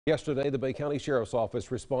Yesterday, the Bay County Sheriff's Office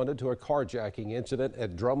responded to a carjacking incident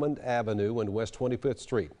at Drummond Avenue and West 25th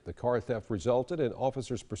Street. The car theft resulted in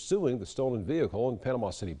officers pursuing the stolen vehicle in Panama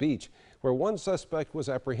City Beach, where one suspect was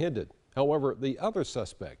apprehended. However, the other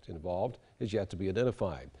suspect involved is yet to be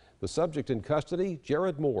identified. The subject in custody,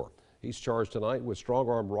 Jared Moore. He's charged tonight with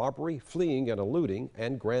strong-arm robbery, fleeing and eluding,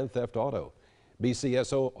 and grand theft auto.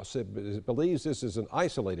 BCSO believes this is an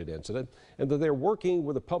isolated incident and that they're working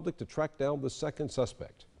with the public to track down the second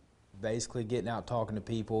suspect. Basically getting out, talking to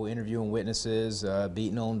people, interviewing witnesses,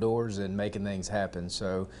 beating on doors and making things happen.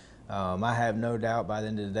 So I have no doubt by the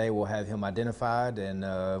end of the day we'll have him identified,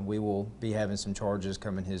 and we will be having some charges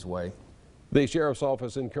coming his way. The Sheriff's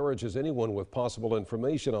Office encourages anyone with possible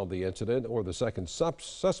information on the incident or the second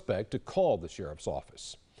suspect to call the Sheriff's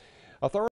Office. Authorities